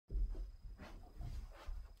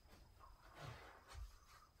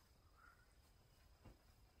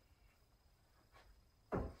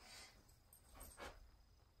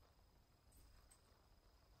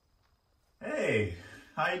Hey,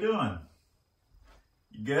 how you doing?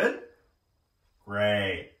 You good?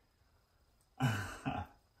 Great.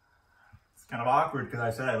 It's kind of awkward because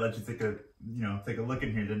I said I'd let you take a look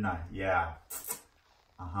in here, didn't I? Yeah.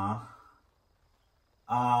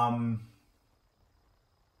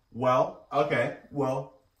 Well, okay.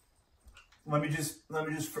 Well, let me just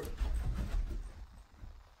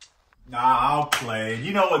Nah, I'll play.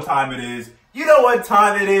 You know what time it is. You know what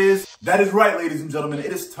time it is. That is right, ladies and gentlemen.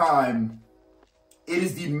 It is time. It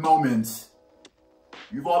is the moment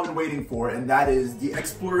you've all been waiting for, and that is the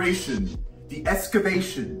exploration, the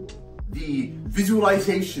excavation, the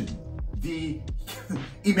visualization, the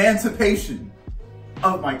emancipation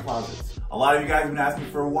of my closets. A lot of you guys have been asking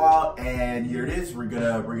for a while, and here it is. We're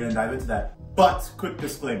gonna dive into that. But, quick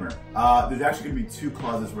disclaimer, there's actually gonna be 2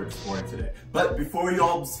 closets we're exploring today. But before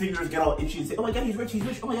y'all's fingers get all itchy and say, oh my God, he's rich,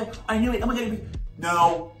 oh my God, I knew it, oh my God.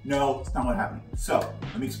 No, it's not what happened. So,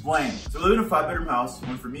 let me explain. So we live in a 5-bedroom house,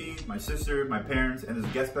 one for me, my sister, my parents, and there's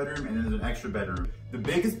a guest bedroom, and then there's an extra bedroom. The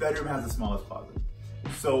biggest bedroom has the smallest closet.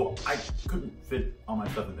 So I couldn't fit all my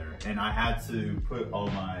stuff in there, and I had to put all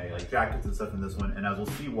my jackets and stuff in this one. And as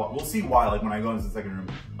we'll see why like when I go into the second room,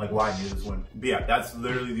 like why I need this one. But yeah, that's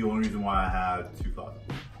literally the only reason why I have 2 closets.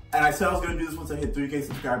 And I said I was gonna do this once I hit 3K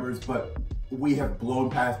subscribers, but we have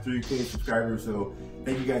blown past 3K subscribers. So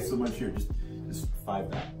thank you guys so much here. Just 5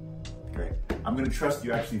 that. Great. I'm gonna trust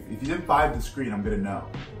you actually. If you didn't 5 the screen, I'm gonna know.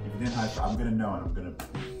 If you didn't have, I'm gonna know, and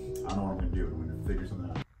I don't know what I'm gonna do. I'm gonna figure something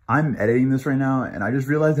out. I'm editing this right now, and I just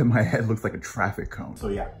realized that my head looks like a traffic cone. So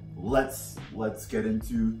yeah, let's get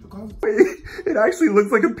into the closet. Wait, it actually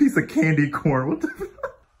looks like a piece of candy corn. What the?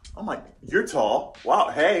 I'm like, you're tall. Wow.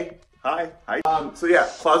 Hey. Hi. So yeah,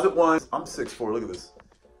 closet 1. I'm 6'4". Look at this.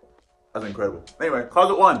 That's incredible. Anyway,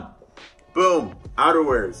 closet 1. Boom.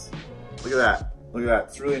 Outerwears. Look at that. Look at that.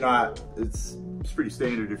 It's really not. It's pretty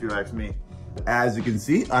standard if you ask me. As you can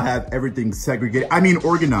see, I have everything segregated. I mean,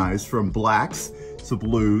 organized from blacks to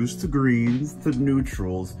blues to greens to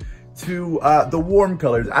neutrals to the warm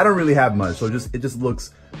colors. I don't really have much, so it just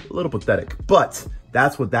looks a little pathetic, but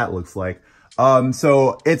that's what that looks like.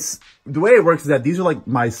 So it's the way it works is that these are like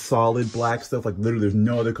my solid black stuff, like literally there's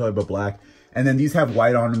no other color but black. And then these have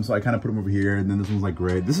white on them, so I kind of put them over here. And then this one's like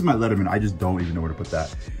gray. This is my Letterman. I just don't even know where to put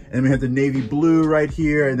that. And then we have the navy blue right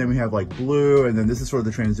here. And then we have like blue. And then this is sort of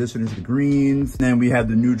the transition into the greens. And then we have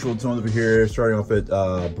the neutral tones over here, starting off at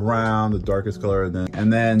brown, the darkest color.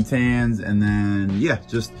 And then tans. And then, yeah,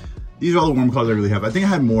 just these are all the warm colors I really have. I think I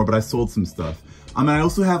had more, but I sold some stuff. And I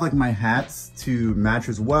also have like my hats to match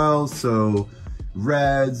as well. So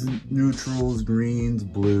reds, neutrals, greens,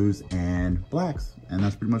 blues, and blacks. And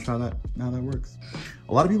that's pretty much how that works.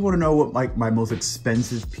 A lot of people want to know what like my most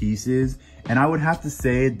expensive piece is. And I would have to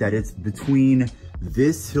say that it's between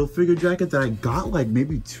this Hilfiger jacket that I got like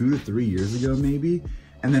maybe 2 to 3 years ago, maybe.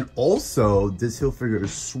 And then also this Hilfiger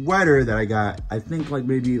sweater that I got, I think like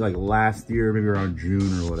maybe like last year, maybe around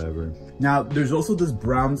June or whatever. Now there's also this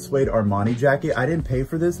brown suede Armani jacket. I didn't pay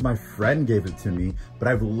for this, my friend gave it to me, but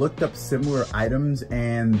I've looked up similar items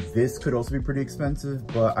and this could also be pretty expensive,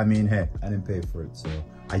 but I mean, hey, I didn't pay for it, so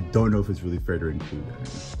I don't know if it's really fair to include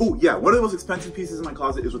that. Oh yeah, one of the most expensive pieces in my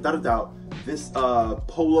closet is without a doubt, this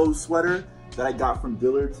polo sweater that I got from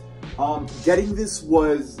Dillard's. Getting this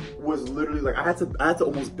was literally like I had to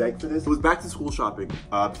almost beg for this. It was back to school shopping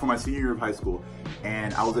for my senior year of high school,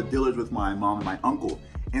 and I was at Dillard's with my mom and my uncle,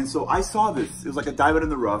 and so I saw this. It was like a diamond in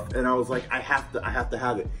the rough, and I was like, I have to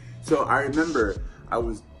have it. So I remember I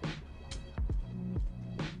was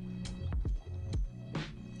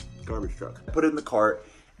garbage truck. I put it in the cart,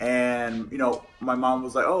 and you know my mom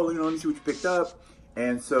was like, oh, you know, let me see what you picked up,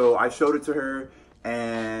 and so I showed it to her.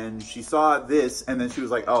 And she saw this, and then she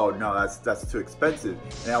was like, oh no, that's too expensive.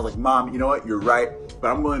 And I was like, Mom, you know what, you're right,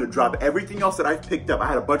 but I'm willing to drop everything else that I've picked up. I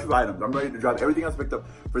had a bunch of items. I'm ready to drop everything else I picked up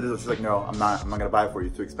for this. She's like, no, I'm not gonna buy it for you,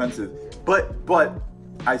 it's too expensive. But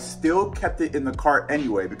I still kept it in the cart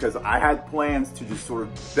anyway, because I had plans to just sort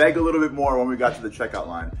of beg a little bit more when we got to the checkout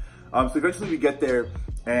line. So eventually we get there,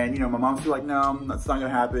 and you know, my mom's like, no, that's not gonna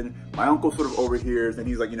happen. My uncle sort of overhears, and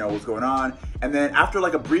he's like, you know, what's going on? And then after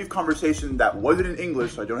like a brief conversation that wasn't in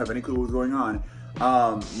English, so I don't have any clue what was going on,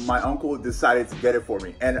 my uncle decided to get it for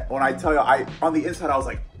me. And when I tell you, on the inside, I was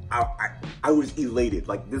like, I was elated.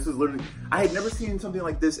 Like this is literally, I had never seen something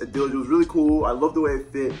like this at Dillard's. It was really cool. I loved the way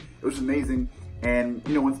it fit. It was amazing. And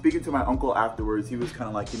you know, when speaking to my uncle afterwards, he was kind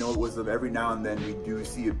of like, you know, Wisdom, every now and then we do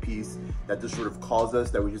see a piece that just sort of calls us,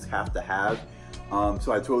 that we just have to have.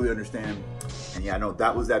 So I totally understand. And yeah, no,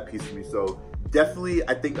 that was that piece for me. So definitely,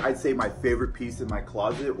 I think I'd say my favorite piece in my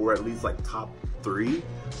closet, or at least like top 3.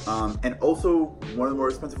 And also one of the more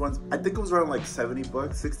expensive ones, I think it was around like 70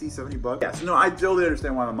 bucks, 60, 70 bucks. Yeah, so no, I totally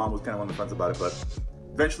understand why my mom was kind of on the fence about it, but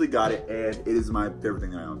eventually got it, and it is my favorite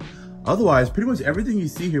thing that I own. Otherwise, pretty much everything you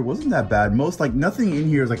see here wasn't that bad. Most, like, nothing in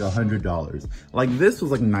here is like $100. Like, this was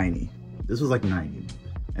like 90. This was like 90.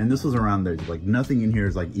 And this was around there. Like, nothing in here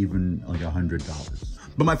is like even like $100.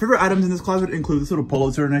 But my favorite items in this closet include this little polo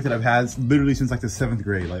turtleneck that I've had literally since like the 7th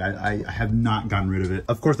grade. Like, I have not gotten rid of it.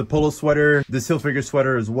 Of course, the polo sweater, this Hilfiger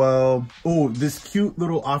sweater as well. Oh, this cute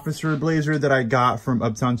little officer blazer that I got from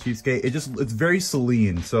Uptown Cheapskate. It's very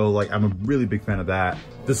Celine. So like, I'm a really big fan of that.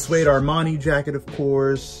 The suede Armani jacket, of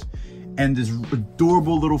course. And this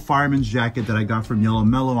adorable little fireman's jacket that I got from Yellow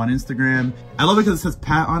Mellow on Instagram. I love it because it says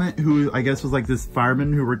Pat on it, who I guess was like this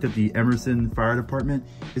fireman who worked at the Emerson Fire Department.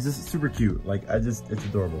 It's just super cute. Like, it's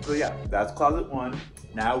adorable. So yeah, that's closet 1.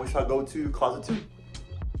 Now we shall go to closet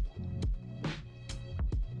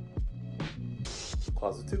 2.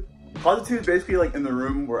 Closet 2. Closet 2 is basically like in the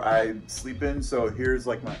room where I sleep in. So here's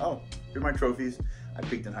like my, here are my trophies. I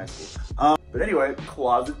peaked in high school. But anyway,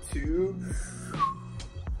 closet 2.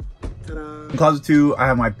 In closet 2, I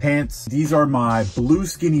have my pants. These are my blue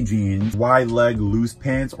skinny jeans, wide leg loose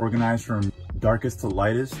pants, organized from darkest to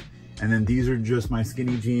lightest. And then these are just my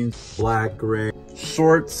skinny jeans, black, gray.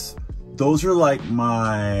 Shorts, those are like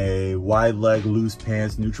my wide leg loose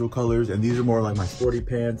pants, neutral colors. And these are more like my sporty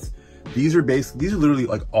pants. These are literally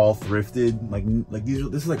like all thrifted.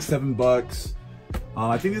 This is like $7.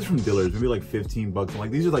 I think these are from Dillard's, maybe like 15 bucks.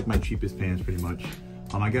 Like, these are like my cheapest pants pretty much.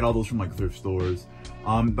 I get all those from like thrift stores.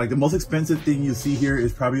 Like, the most expensive thing you see here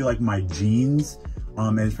is probably like my jeans.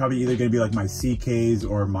 And it's probably either gonna be like my CKs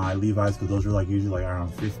or my Levi's, because those are like usually like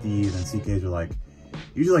around 50, and then CKs are like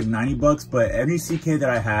usually like 90 bucks. But any CK that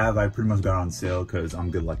I have, I pretty much got on sale because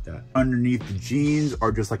I'm good like that. Underneath the jeans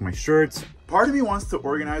are just like my shirts. Part of me wants to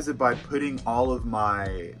organize it by putting all of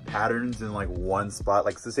my patterns in like one spot.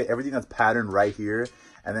 Like, so say everything that's patterned right here,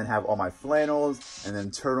 and then have all my flannels, and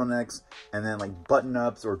then turtlenecks, and then like button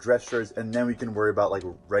ups or dress shirts, and then we can worry about like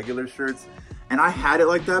regular shirts. And I had it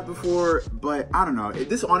like that before, but I don't know.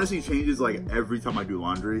 This honestly changes like every time I do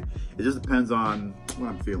laundry. It just depends on what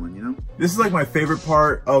I'm feeling, you know? This is like my favorite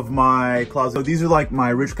part of my closet. So these are like my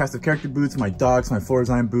rich cast of character boots, my Docs, my floor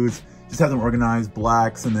design boots. Just have them organized,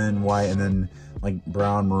 blacks, and then white, and then like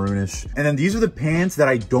brown, maroonish. And then these are the pants that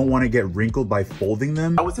I don't want to get wrinkled by folding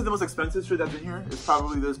them. I would say the most expensive shirt that's in here is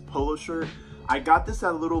probably this polo shirt. I got this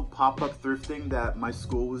at a little pop-up thrift thing that my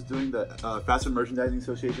school was doing, the Fast Food Merchandising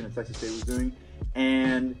Association in Texas State was doing.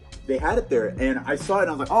 And they had it there, and I saw it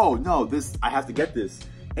and I was like, oh no, I have to get this.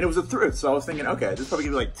 And it was a thrift, so I was thinking, okay, this probably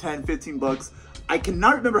gonna be like 10, 15 bucks. I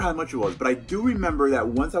cannot remember how much it was, but I do remember that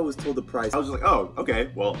once I was told the price, I was just like, oh, okay,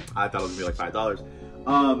 well, I thought it was gonna be like $5.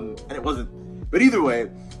 And it wasn't. But either way,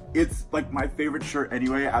 it's like my favorite shirt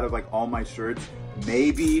anyway out of like all my shirts.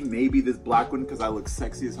 Maybe this black one, because I look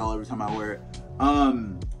sexy as hell every time I wear it.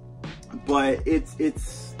 But it's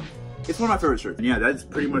one of my favorite shirts. And yeah, that's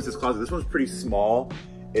pretty much this closet. This one's pretty small.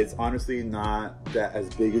 It's honestly not that as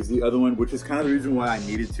big as the other one, which is kind of the reason why I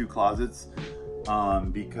needed 2 closets.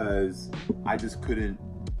 Because I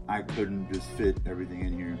couldn't just fit everything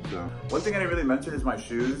in here. So one thing I didn't really mention is my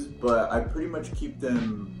shoes, but I pretty much keep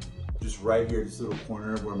them just right here, this little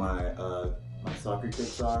corner where my soccer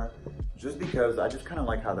kicks are, just because I just kind of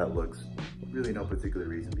like how that looks. Really no particular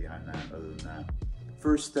reason behind that other than that.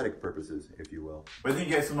 For aesthetic purposes, if you will. But thank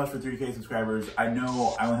you guys so much for 3K subscribers. I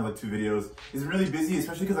know I only have like 2 videos. It's really busy,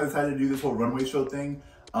 especially because I decided to do this whole runway show thing,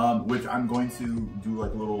 which I'm going to do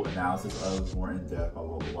like a little analysis of more in depth, blah,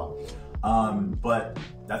 blah, blah, blah. But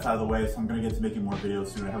that's out of the way, so I'm gonna get to making more videos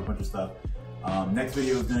soon. I have a bunch of stuff. Next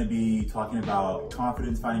video is gonna be talking about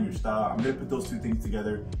confidence, finding your style. I'm gonna put those 2 things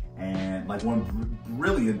together, and like one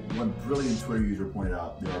brilliant Twitter user pointed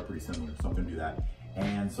out, they are pretty similar, so I'm gonna do that.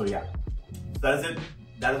 And so yeah, so that is it.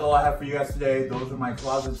 That is all I have for you guys today. Those are my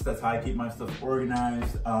closets. That's how I keep my stuff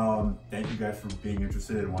organized. Thank you guys for being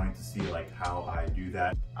interested and wanting to see like how I do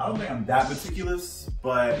that. I don't think I'm that meticulous,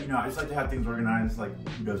 but you know, I just like to have things organized. Like,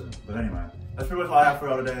 who doesn't? But anyway, that's pretty much all I have for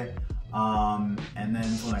y'all today. And then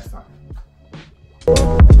until next time.